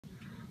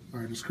All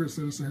right, this is Chris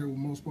Citizen here with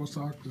Mo Sports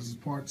Talk. This is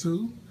part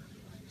 2.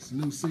 It's a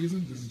new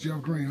season. This is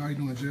Jeff Green. How you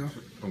doing, Jeff?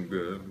 I'm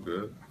good. I'm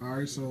good. All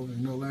right, so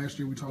last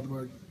year we talked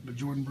about the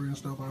Jordan brand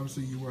stuff.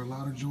 Obviously, you wear a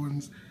lot of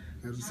Jordans.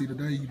 As you see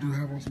today, you do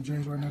have on some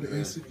James right now,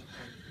 the SC.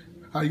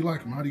 How do you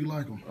like them? How do you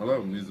like them? I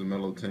love them. These are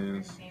mellow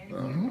tins.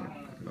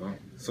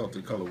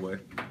 Salted colorway.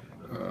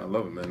 I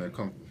love it, man. They're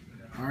comfortable.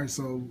 All right,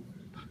 so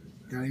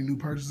got any new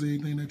purchases?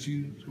 Anything that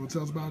you will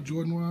tell us about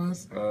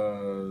Jordan-wise?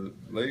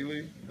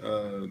 Lately,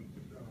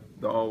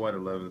 the all-white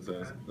 11s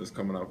that's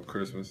coming out for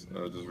Christmas.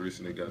 Just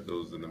recently got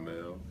those in the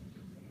mail.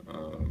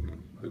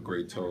 The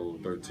gray toe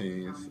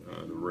 13s,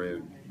 the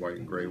red, white,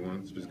 and gray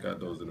ones. Just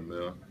got those in the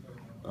mail.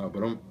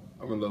 But I'm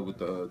in love with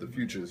the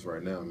futures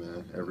right now,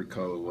 man. Every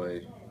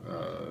colorway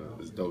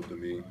is dope to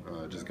me.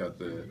 Just got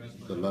the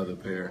leather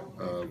pair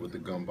with the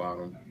gum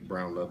bottom,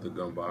 brown leather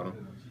gum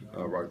bottom.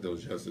 Rocked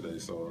those yesterday,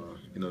 so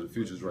the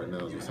futures right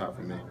now is what's hot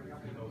for me.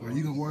 Are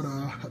you gonna wear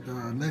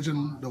the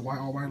legend, the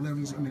all-white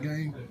 11s in the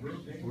game?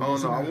 Oh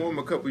no, I wore them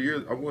a couple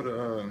years. I wore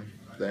the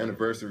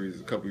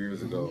anniversaries a couple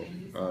years ago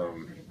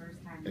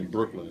in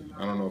Brooklyn.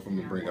 I don't know if I'm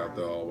gonna bring out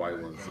the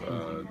all-white ones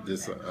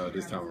this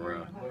time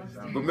around,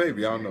 but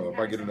maybe, I don't know. If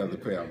I get another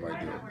pair, I might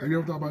do it. Have you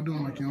ever thought about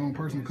doing like your own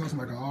personal custom,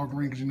 like an all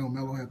green? Because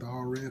Melo had the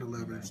all red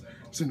 11s.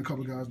 Seen a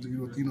couple of guys do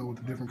with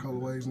the different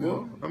colorways now.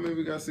 Well, I mean,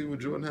 we gotta see what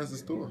Jordan has in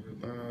store.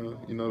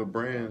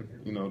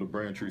 The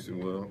brand treats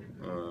me well.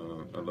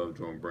 I love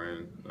Jordan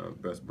brand,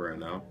 best brand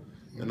now,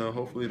 and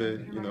hopefully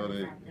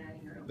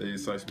they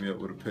size me up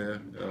with a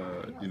pair,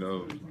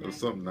 of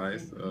something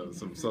nice,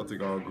 some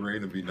Celtic all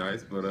green would be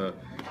nice. But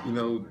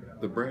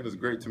the brand is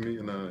great to me,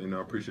 and I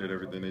appreciate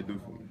everything they do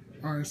for me.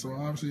 All right, so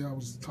obviously I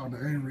was talking to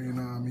Avery,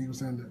 and he was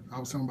saying that I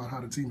was telling him about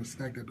how the team is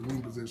stacked at the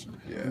wing position.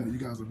 Yeah, you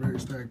guys are very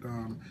stacked.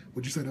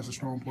 Would you say that's a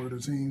strong part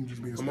of the team,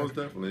 just being stacked? Most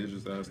definitely. It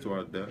just adds to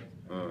our depth.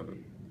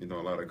 A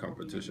lot of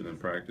competition in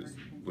practice,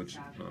 which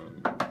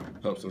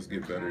helps us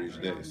get better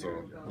each day.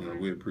 So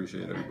we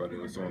appreciate everybody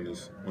that's on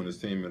this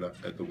team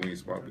at the wing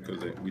spot,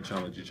 because we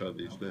challenge each other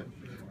each day.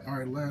 All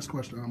right, last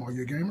question. Are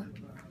you a gamer?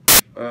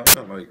 I'm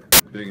not like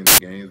big into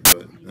games,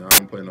 but I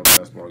don't play no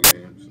basketball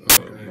games.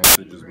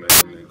 Mostly just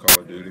Madden and Call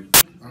of Duty.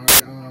 All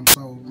right,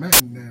 so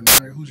Madden then.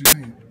 All right, who's your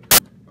team?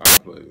 I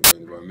play with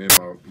anybody. Me and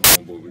my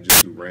homeboy, we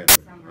just do random.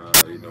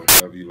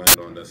 Whatever you land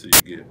on, that's what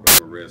you get.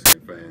 I'm a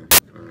Redskin fan.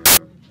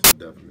 So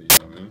definitely, you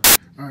know what I mean?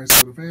 All right,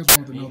 so the fans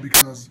want to know,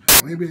 because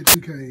on NBA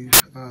 2K,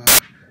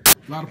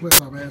 a lot of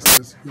players I've asked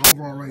is your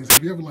overall ratings.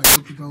 Have you ever looked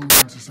at those and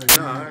to say?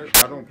 No,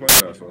 I don't play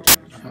basketball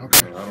games.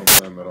 Okay. I don't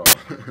play them at all.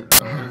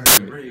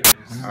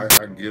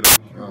 I get them,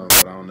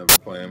 but I don't never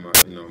play them.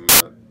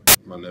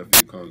 My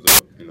nephew comes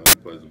up, he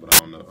plays it, but I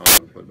don't never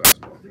play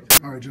basketball.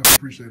 All right, Jeff,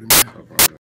 appreciate it, man. No problem.